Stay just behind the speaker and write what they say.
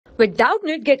With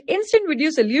Doubtnut, get instant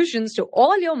video solutions to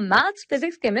all your maths,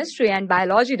 physics, chemistry, and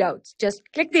biology doubts. Just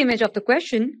click the image of the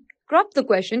question, crop the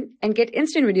question, and get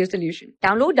instant video solution.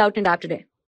 Download Doubtnut app today.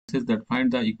 Says that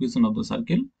find the equation of the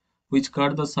circle which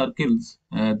cut the circles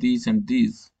these and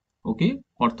these, okay,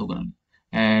 orthogonally,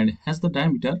 and has the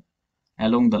diameter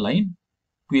along the line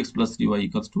 2x plus 3y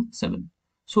equals to 7.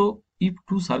 So if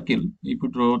you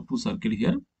draw two circle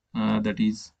here, that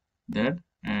is that,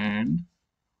 and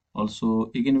also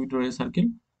again we draw a circle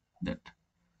that.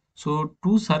 So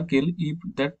two circle, if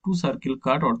that two circle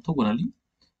cut orthogonally,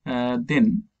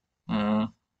 then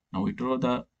now we draw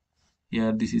the,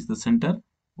 here this is the center,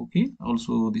 okay,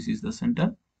 also this is the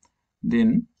center,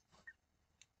 then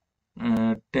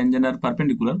tangent are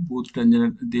perpendicular, both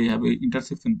tangent they have a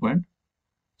intersection point.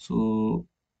 So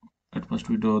at first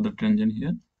we draw the tangent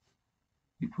here.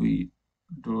 If we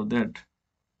draw that,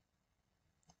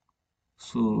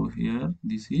 so here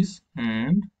this is,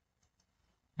 and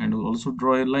we also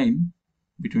draw a line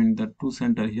between the two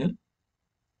center here,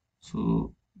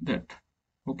 so that,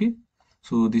 okay.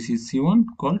 So this is C1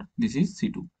 called, this is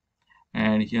C2,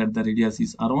 and here the radius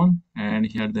is R1 and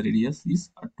here the radius is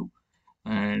R2,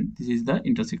 and this is the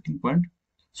intersecting point.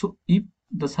 So if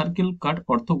the circle cut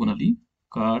orthogonally,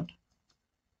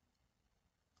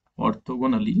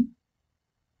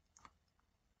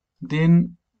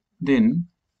 then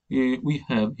we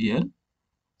have here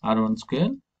R1 square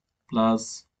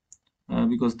plus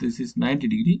because this is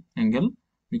 90-degree angle,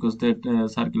 because that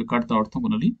circle cut the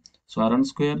orthogonally, so R1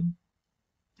 square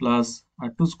plus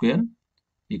R2 square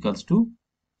equals to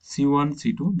C1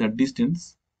 C2, that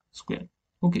distance square,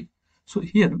 okay. So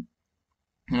here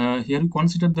we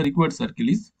consider the required circle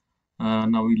is,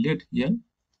 now we let here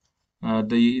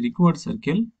the required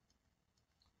circle,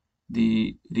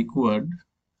 the required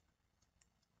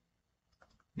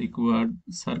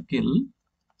circle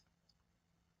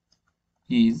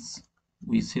is,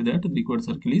 we say that the required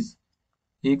circle is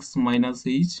x minus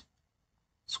h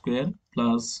square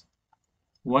plus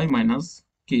y minus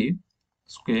k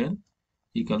square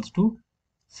equals to,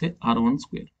 say, R1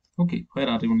 square, okay, where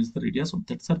R1 is the radius of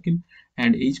that circle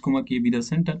and h comma k be the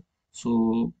center.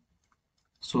 So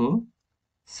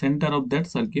center of that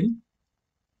circle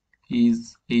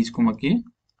is h comma k,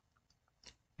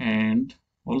 and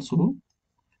also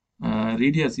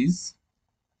radius is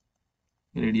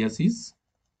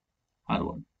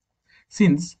R1.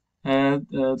 Since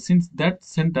that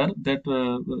center, that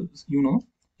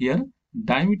here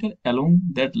diameter along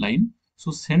that line,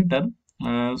 so center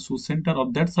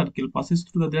of that circle passes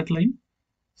through that line.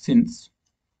 Since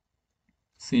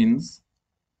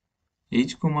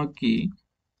h comma k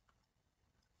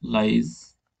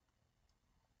lies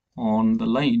on the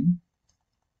line,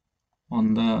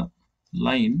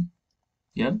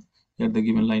 here the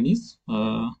given line is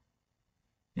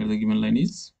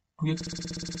 2x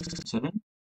 7,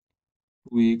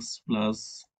 2x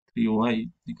plus 3y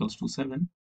equals to 7.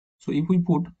 So if we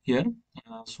put here,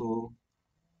 so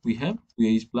we have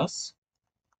 2h plus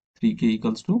 3k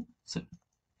equals to 7.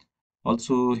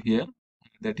 Also here,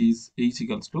 that is h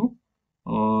equals to,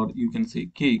 or you can say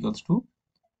k equals to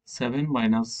 7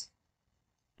 minus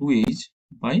 2h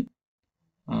by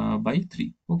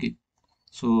 3, okay.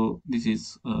 So this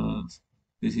is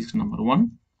number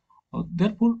 1.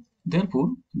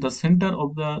 Therefore the center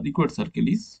of the required circle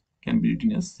can be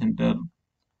written as center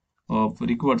of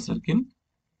required circle.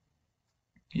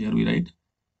 Here we write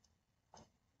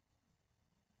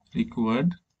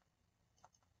required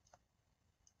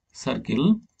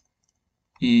circle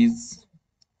is,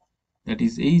 that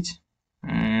is h,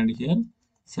 and here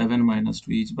 7 minus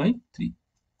 2h by 3,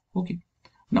 okay.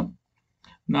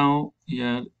 Now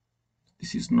here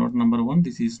this is not number 1,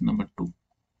 this is number 2,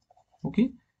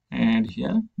 okay, and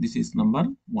here this is number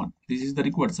 1. This is the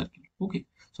required circle, okay.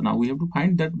 So now we have to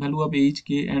find that value of h,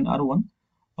 k and R1.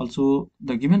 Also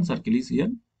the given circle is here,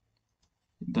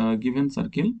 the given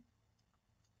circle,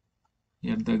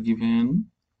 here the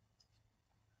given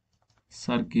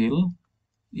circle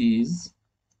is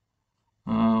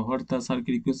what the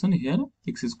circle equation here,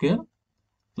 x square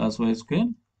plus y square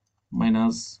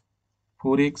minus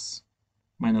 4x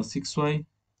minus 6y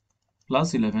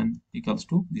plus 11 equals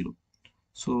to 0.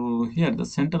 So here the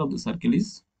center of the circle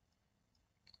is,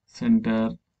 here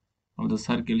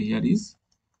is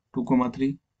 2,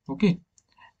 3, okay,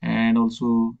 and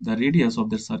also the radius of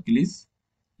the circle is,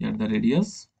 here the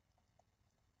radius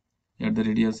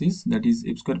is, that is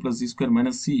f square plus z square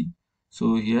minus c.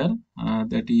 So here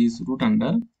that is root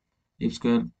under f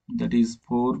square, that is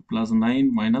 4 plus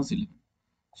 9 minus 11,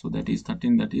 so that is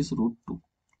 13, that is root 2,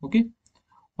 okay.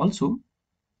 Also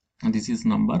this is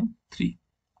number 3.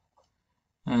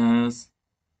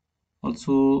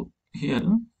 Also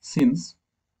here, since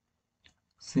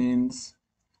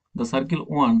the circle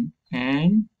 1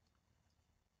 and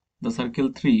the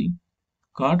circle 3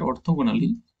 cut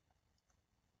orthogonally,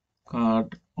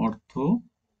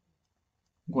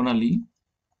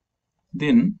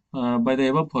 then by the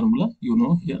above formula, you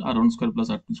know, here r1 square plus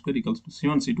r2 square equals to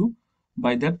c1 c2.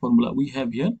 By that formula we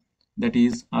have here, that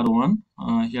is r1,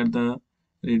 here the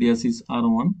radius is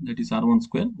r1, that is r1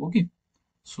 square. Okay,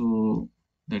 so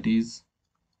that is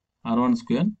r1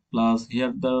 square plus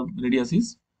here the radius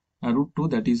is root 2,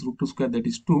 that is root 2 square, that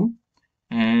is 2,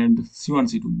 and c1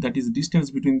 c2, that is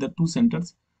distance between the two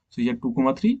centers. So here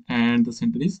 2, 3, and the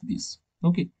center is this.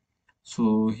 Okay,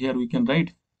 so here we can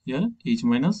write here h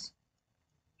minus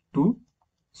 2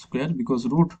 square, because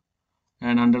root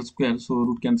and under square, so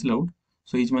root cancel out.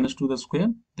 So h minus 2 the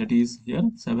square, that is here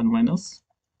 7 minus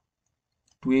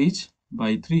 2h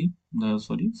by 3,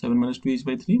 7 minus 2h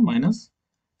by 3 minus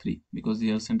 3, because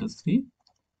here center is 3,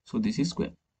 so this is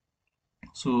square.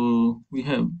 So we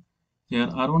have here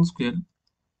r1 square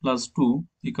plus 2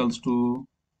 equals to,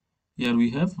 here we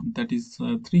have, that is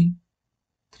 3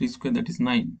 square, that is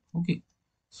 9. Okay,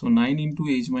 so 9 into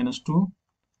h minus 2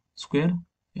 square,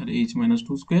 here h minus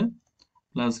 2 square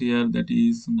plus here, that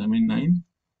is 9.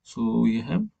 So we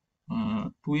have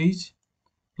 2h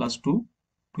plus 2,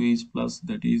 2h plus,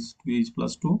 that is 2h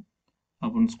plus 2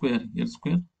 upon square, here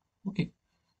square. Okay,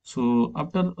 so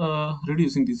after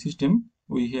reducing the system,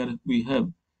 we have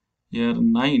here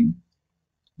 9,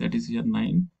 that is here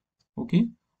 9. Okay,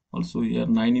 also here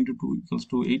 9 into 2 equals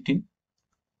to 18.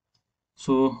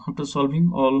 So after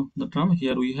solving all the term,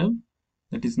 here we have,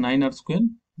 that is 9r square,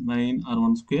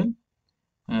 9r1 square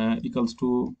equals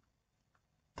to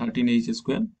 13h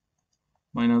square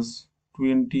minus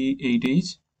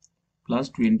 28h plus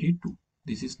 22.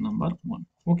 This is number 1.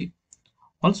 Okay,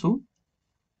 also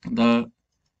the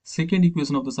second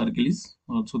equation of the circle is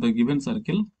also the given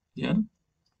circle. Here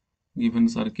given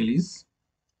circle is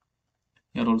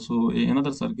here also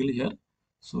another circle here.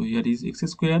 So here is x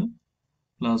square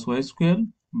plus y square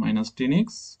minus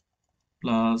 10x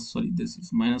plus, this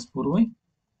is minus 4y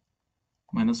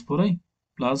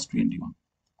plus 21.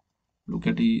 Look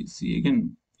at it, see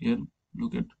again here,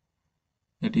 look at,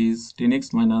 that is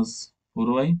 10x minus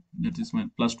 4y, that is my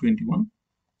plus 21.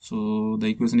 So the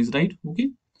equation is right.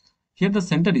 Okay, here the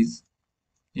center is,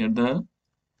 here the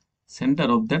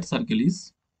center of that circle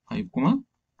is 5,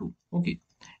 2. Okay,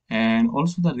 and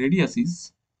also the radius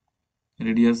is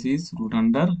root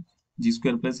under g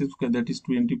square plus f square, that is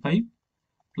 25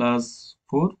 plus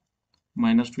 4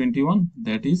 minus 21,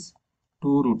 that is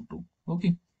 2 root 2.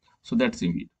 Okay, so that's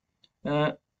it.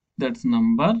 That's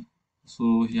number.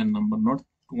 So here number not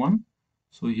 1.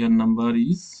 So here number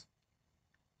is,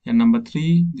 here number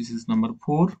 3, this is number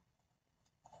 4,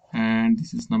 and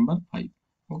this is number 5.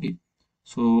 Okay,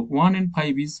 so 1 and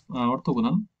 5 is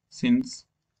orthogonal, since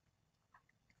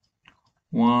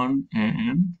 1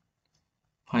 and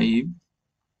 5,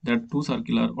 that two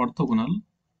circle are orthogonally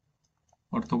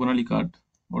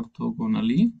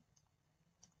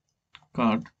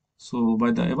cut. So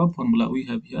by the above formula, we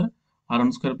have here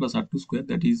r1 square plus r2 square,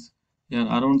 that is here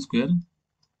r1 square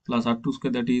plus r2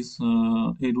 square, that is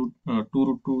 2 root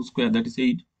 2 square, that is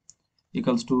 8,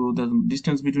 equals to the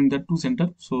distance between the two center.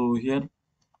 So here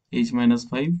h minus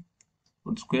 5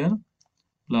 root square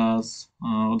plus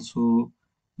also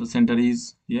the center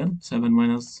is here 7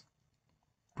 minus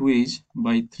 2h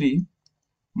by 3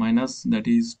 minus, that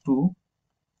is 2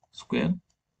 square.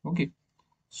 Okay,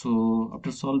 so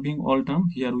after solving all term,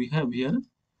 here we have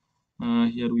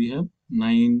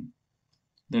 9,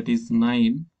 that is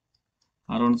 9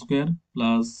 r1 square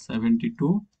plus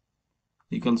 72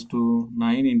 equals to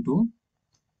 9 into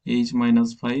h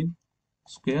minus 5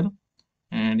 square,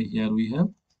 and here we have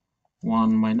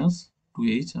 1 minus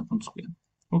 2h upon square.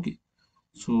 Okay,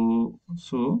 so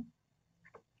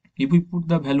if we put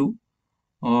the value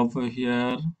of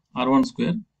here r1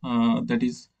 square, that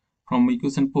is from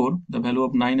equation 4, the value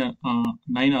of 9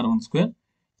 r1 square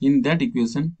in that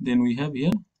equation, then we have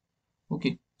here.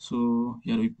 Okay, so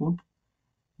here we put,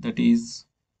 that is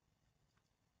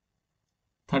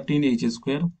 13h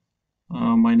square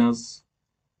minus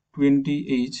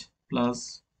 20h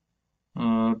plus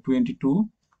 22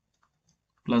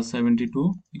 plus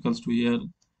 72 equals to here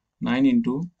 9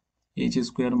 into h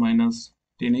square minus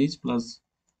 10h plus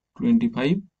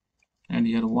 25, and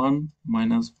here 1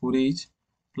 minus 4h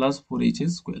plus 4h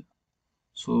square.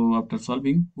 So after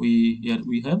solving, we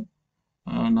have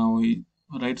now we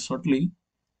write shortly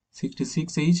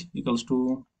 66h equals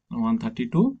to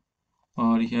 132,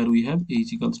 or here we have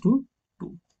h equals to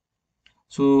 2.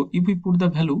 So if we put the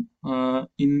value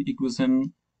in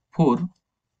equation 4,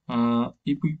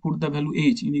 if we put the value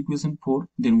h in equation 4,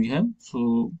 then we have,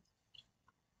 so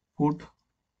put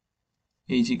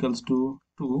h equals to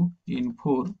 2 in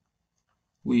 4,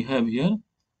 we have here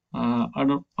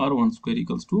r1 square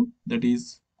equals to, that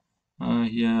is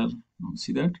here,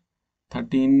 see that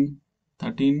 13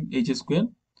 h square,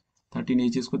 13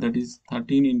 h square, that is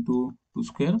 13 into 2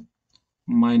 square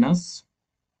minus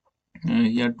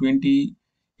here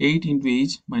 28 into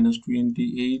h minus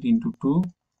 28 into 2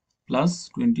 plus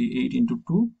 28 into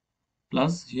 2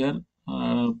 plus here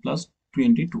plus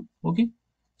 22. Okay,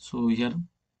 so here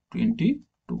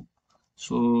 22,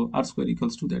 so r square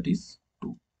equals to, that is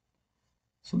 2.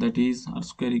 So that is r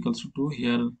square equals to 2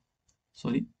 here,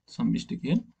 sorry, some mistake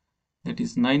here, that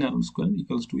is 9r square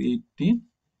equals to 18.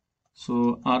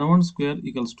 So r1 square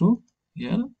equals to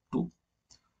here 2.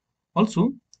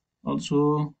 Also,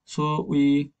 so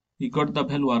we got the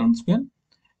value r1 square,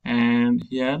 and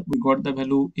here we got the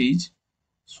value h.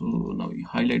 So now we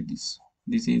highlight this.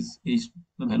 This is h,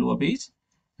 the value of h,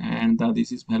 and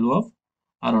this is value of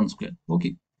r1 square.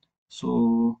 Okay.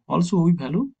 So also we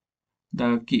value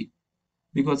the k,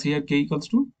 because here k equals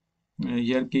to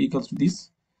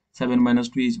this 7 minus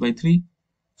 2h by 3.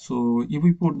 So if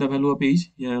we put the value of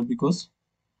h here, because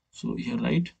so here,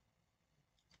 right?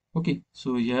 Okay,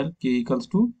 so here k equals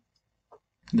to,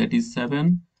 that is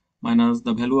 7 minus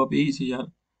the value of h here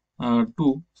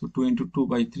 2. So 2 into 2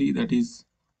 by 3, that is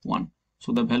 1.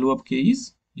 So the value of k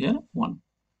is here 1.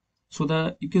 So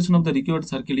the equation of the required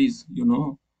circle is,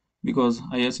 because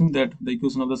I assume that the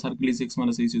equation of the circle is x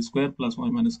minus h square plus y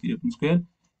minus k square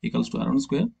equals to r1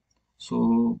 square.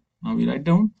 So now we write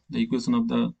down the equation of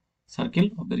the circle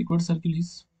of the required circle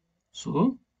is,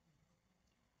 so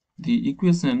the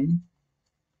equation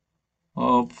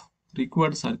of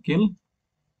required circle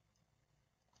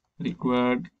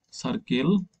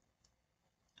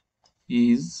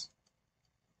is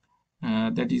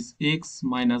that is x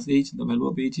minus h, the value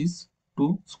of h is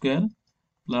 2 square,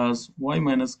 plus y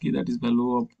minus k, that is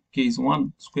value of k is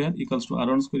 1 square, equals to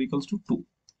r1 square equals to 2.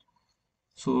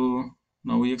 So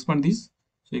now we expand this.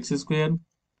 So x square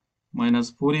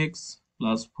minus 4x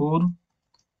plus 4,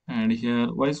 and here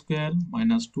y square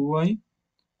minus 2y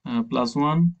plus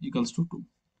 1 equals to 2.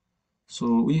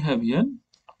 So we have here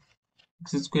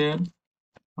x square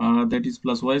that is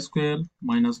plus y square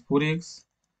minus 4x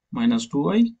minus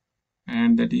 2y,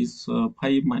 and that is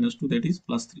 5 minus 2, that is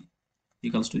plus 3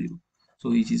 equals to 0. So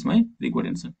which is my required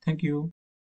answer. Thank you.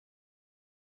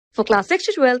 For class 6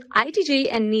 to 12, IIT JEE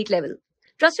and NEET level.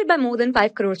 Trusted by more than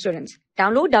 5 crore students.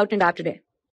 Download Doubtnut app today.